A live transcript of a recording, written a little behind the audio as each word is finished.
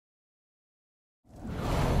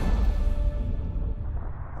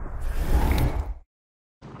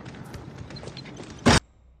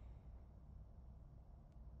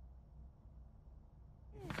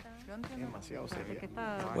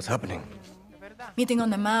What's happening? Meeting on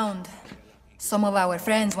the mound. Some of our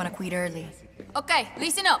friends want to quit early. Okay,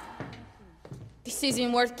 listen up. This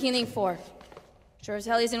isn't worth killing for. Sure as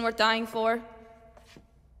hell isn't worth dying for.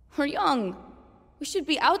 We're young. We should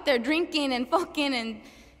be out there drinking and fucking and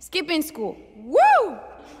skipping school. Woo!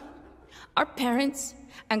 Our parents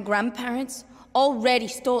and grandparents already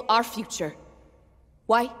stole our future.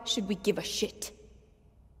 Why should we give a shit?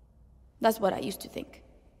 That's what I used to think.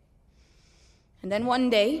 And then one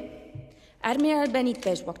day, Admiral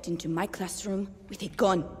Benitez walked into my classroom with a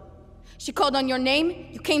gun. She called on your name,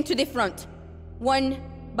 you came to the front. One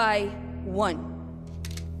by one.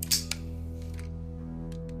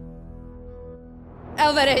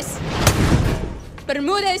 Alvarez,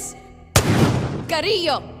 Bermudez,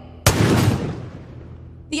 Carrillo.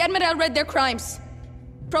 The Admiral read their crimes.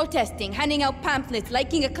 Protesting, handing out pamphlets,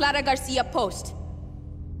 liking a Clara Garcia post.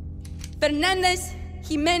 Fernandez,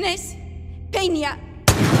 Jimenez, Peña.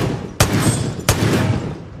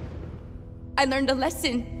 I learned a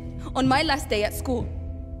lesson on my last day at school.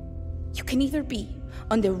 You can either be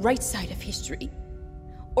on the right side of history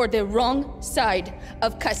or the wrong side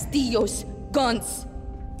of Castillo's guns.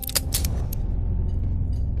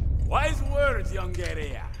 Wise words, young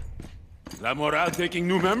guerrilla. La Moral taking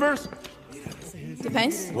new members?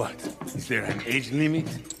 Depends. What? Is there an age limit?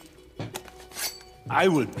 I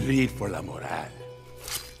will plead for La Moral.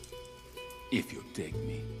 If you take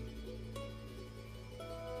me.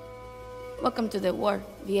 Welcome to the war,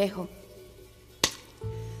 viejo.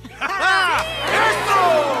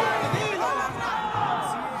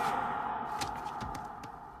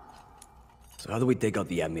 So how do we take out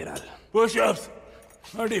the Admiral? Push-ups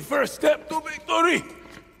are the first step to victory!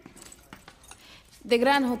 The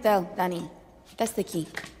Grand Hotel, Danny. That's the key.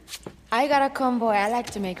 I got a convoy I like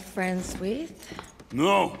to make friends with.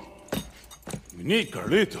 No. We need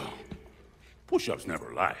Carlito. Push-ups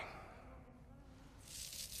never lie.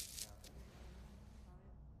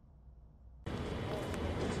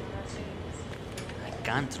 I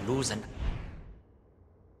can't lose an...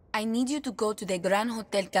 I need you to go to the Gran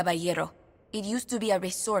Hotel Caballero. It used to be a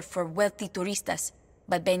resort for wealthy turistas,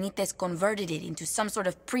 but Benitez converted it into some sort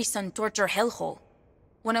of prison torture hellhole.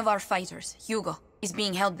 One of our fighters, Hugo, is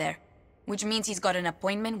being held there, which means he's got an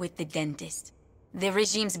appointment with the dentist. The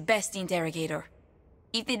regime's best interrogator.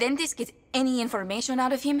 If the dentist gets any information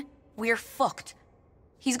out of him, we're fucked.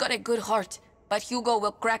 He's got a good heart, but Hugo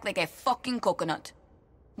will crack like a fucking coconut.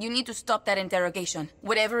 You need to stop that interrogation,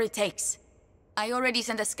 whatever it takes. I already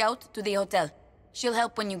sent a scout to the hotel. She'll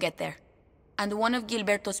help when you get there. And one of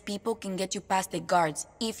Gilberto's people can get you past the guards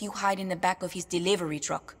if you hide in the back of his delivery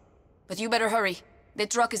truck. But you better hurry. The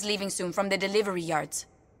truck is leaving soon from the delivery yards.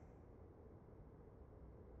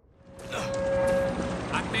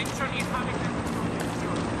 Attention inhabitants of the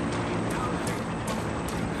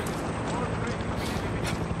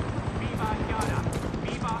Viva Yara!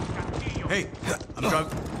 Viva Castillo! Hey, I'm drunk.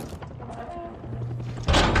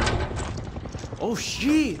 Oh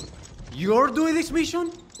shit! You're doing this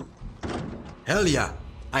mission? Hell yeah.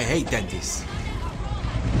 I hate dentists.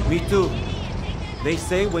 Me too. They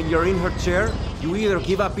say when you're in her chair, you either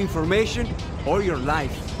give up information or your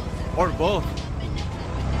life. Or both.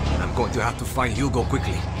 I'm going to have to find Hugo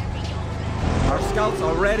quickly. Our scouts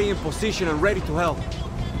are already in position and ready to help.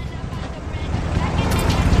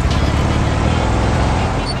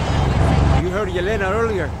 You heard Yelena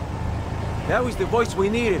earlier. That was the voice we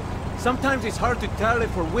needed. Sometimes it's hard to tell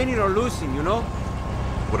if we're winning or losing, you know?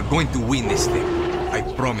 We're going to win this thing. I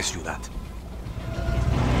promise you that.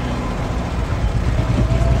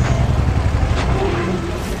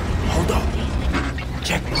 Hold up.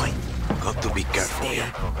 Checkpoint. Got to be careful. Stay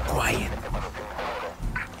quiet.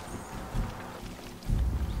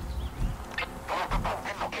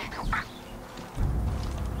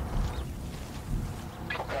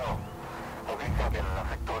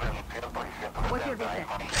 What's your business?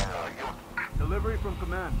 Delivery from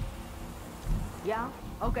command. Yeah?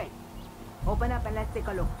 Okay. Open up and let's take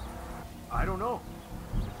a look. I don't know.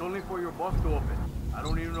 It's only for your boss to open. I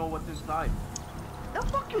don't even know what's inside. The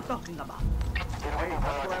fuck you talking about? Hey,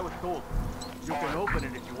 that's what I was told. You can open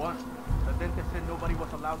it if you want. The dentist said nobody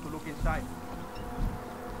was allowed to look inside.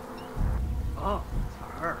 Oh, it's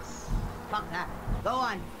for her. Fuck that. Go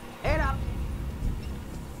on. Head up.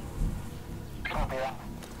 Okay.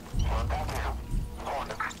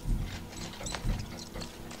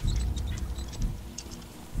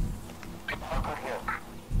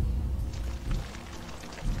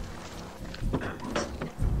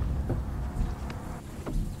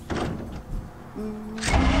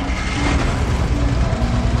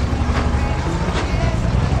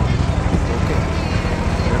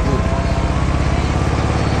 They're good.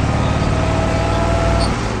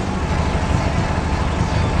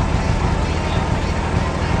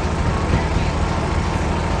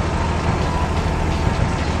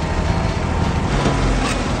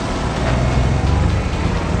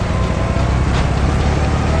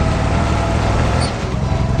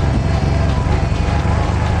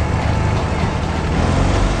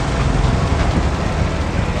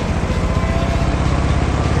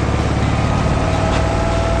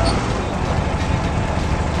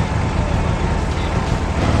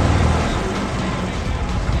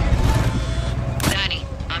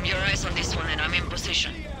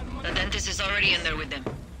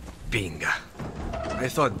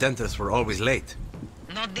 thought dentists were always late.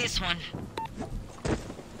 Not this one.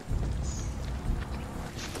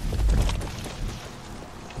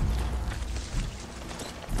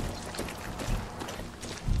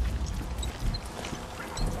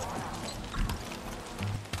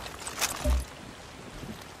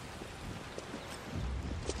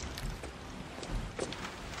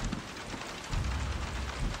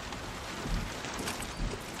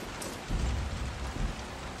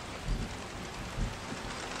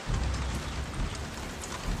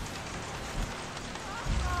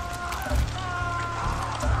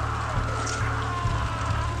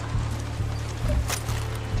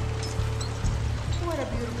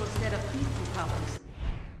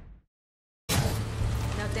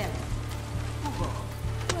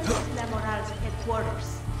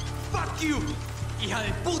 Fuck you, hija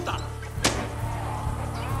de puta!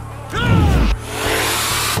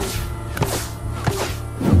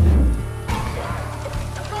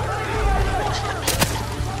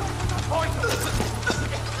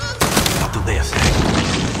 What do they say?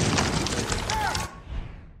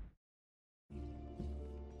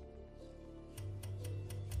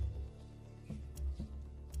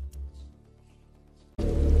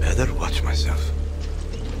 Better watch myself.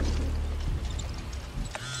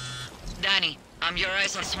 Danny, I'm your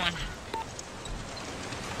eyes on one.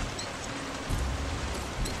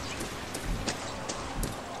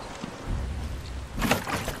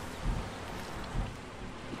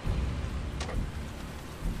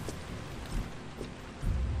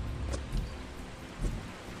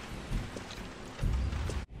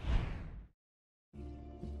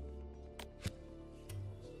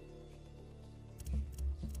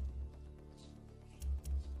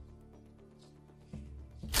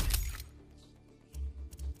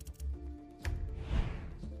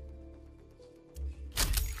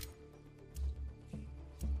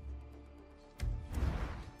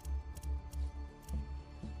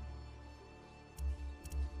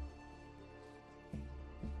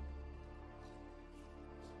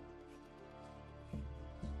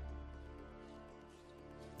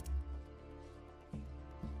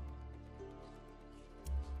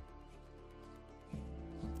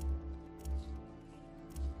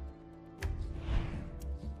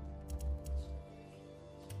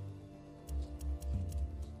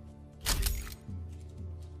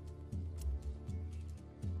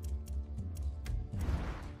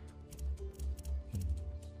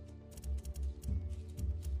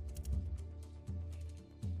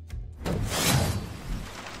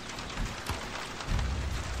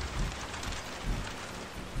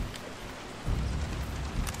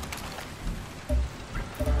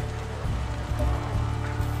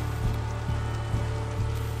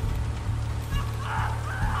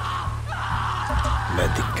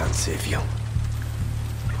 Medic can't save you.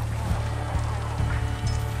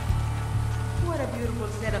 What a beautiful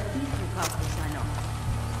set of peaceful couples, I know.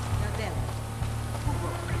 Now then, Hugo,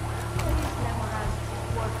 where is La Moral's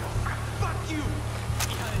headquarters? Fuck you,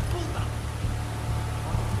 hija de puta!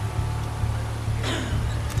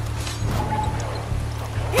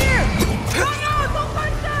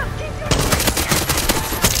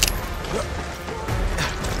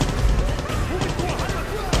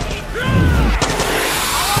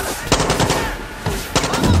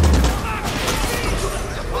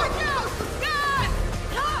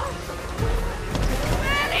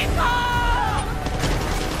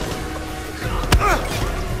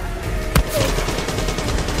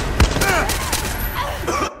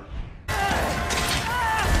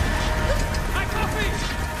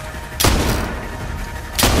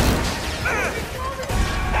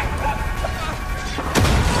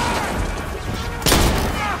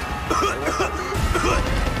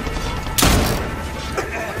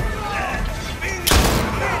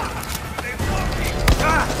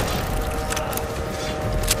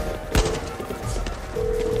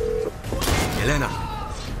 Elena,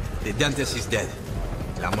 the dentist is dead.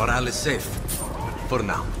 La Moral is safe. For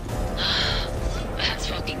now. That's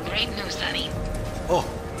fucking great news, Danny. Oh,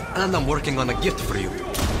 and I'm working on a gift for you.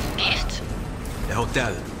 Gift? The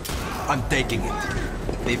hotel. I'm taking it.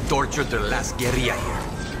 They tortured their last guerrilla here.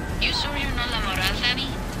 You sure you're not La Moral, Danny?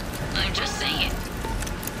 I'm just saying.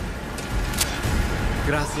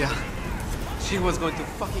 Gracia. She was going to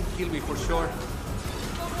fucking kill me for sure.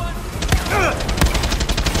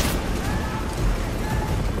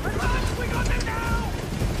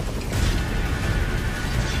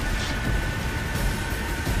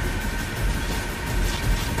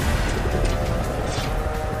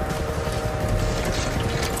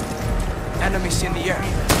 Enemies in the air.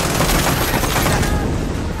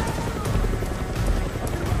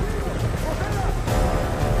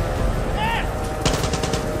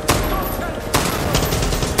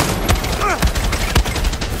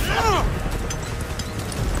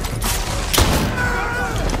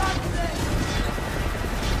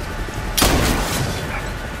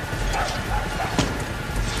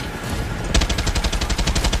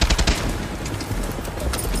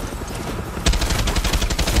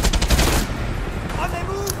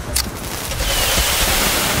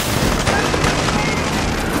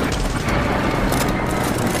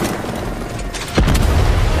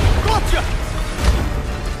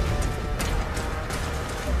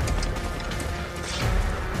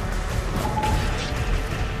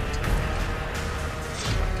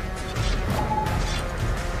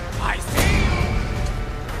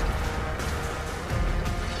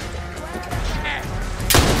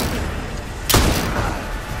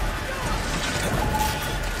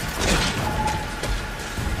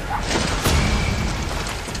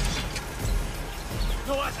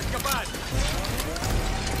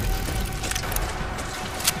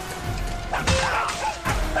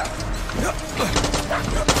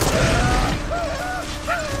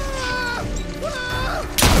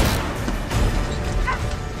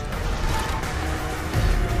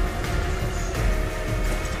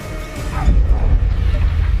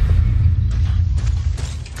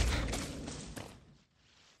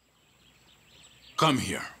 Come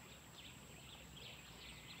here.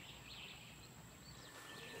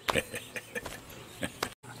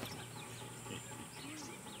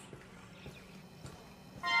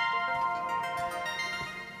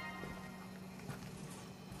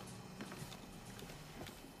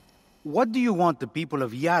 What do you want the people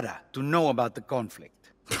of Yara to know about the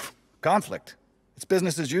conflict? Conflict? It's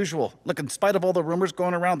business as usual. Look, in spite of all the rumors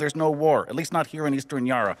going around, there's no war. At least not here in Eastern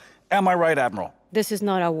Yara. Am I right, Admiral? This is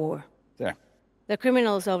not a war. There. The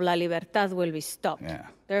criminals of La Libertad will be stopped. Yeah.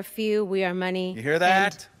 They're few, we are many. You hear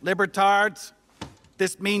that? Libertards?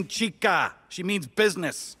 This means chica. She means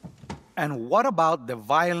business. And what about the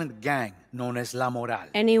violent gang known as La Moral?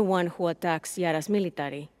 Anyone who attacks Yara's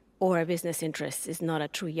military or business interests is not a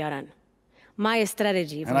true Yaran. My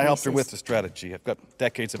strategy... And I helped her with the strategy. I've got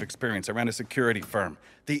decades of experience. I ran a security firm.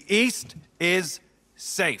 The East is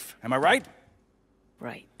safe. Am I right?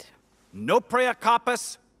 Right. No prea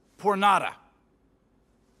capas por nada.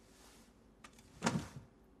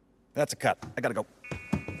 That's a cut. I gotta go.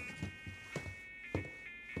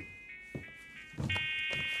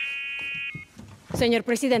 Señor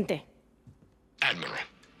Presidente. Admiral,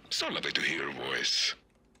 so lovely to hear your voice.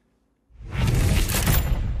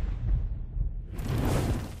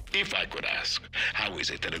 If I could ask, how is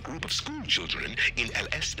it that a group of school children in El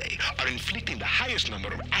Este are inflicting the highest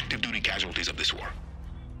number of active duty casualties of this war?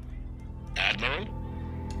 Admiral?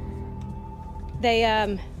 They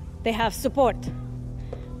have support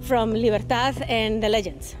from Libertad and the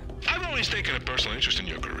Legends. I've always taken a personal interest in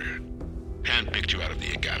your career. Handpicked you out of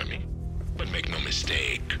the academy. But make no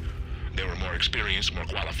mistake, there were more experienced, more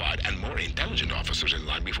qualified, and more intelligent officers in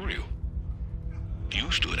line before you. You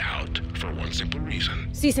stood out for one simple reason.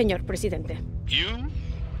 Sí, señor Presidente. You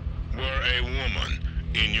were a woman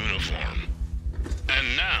in uniform.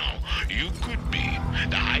 And now, you could be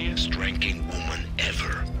the highest-ranking woman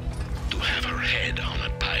ever to have her head on a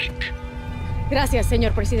pike. Gracias,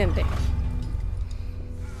 señor Presidente.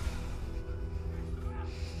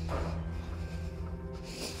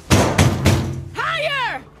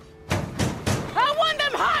 Higher! I want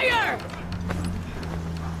them higher!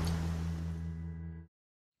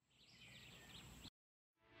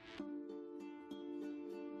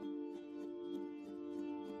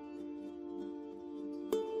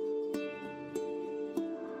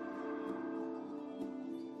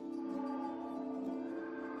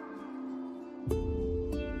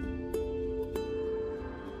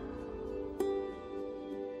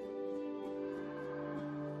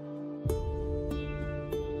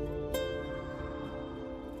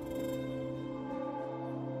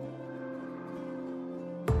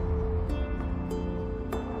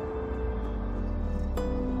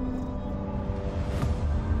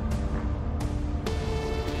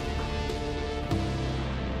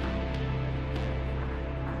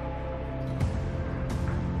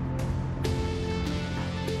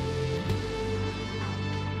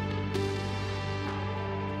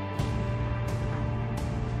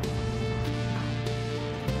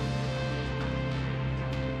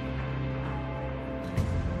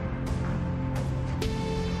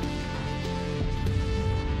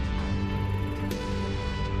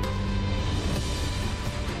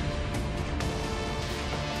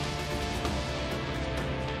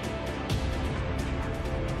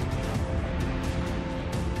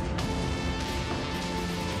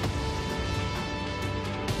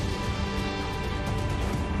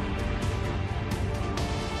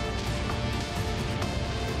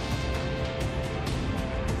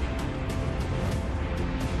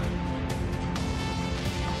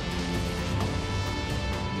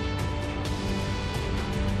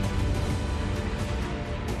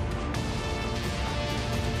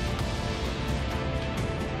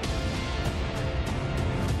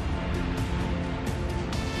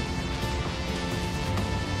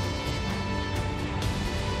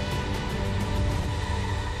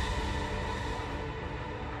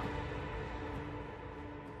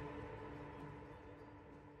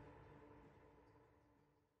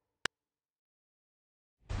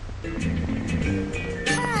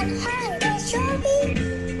 Hi, there's Sharpie.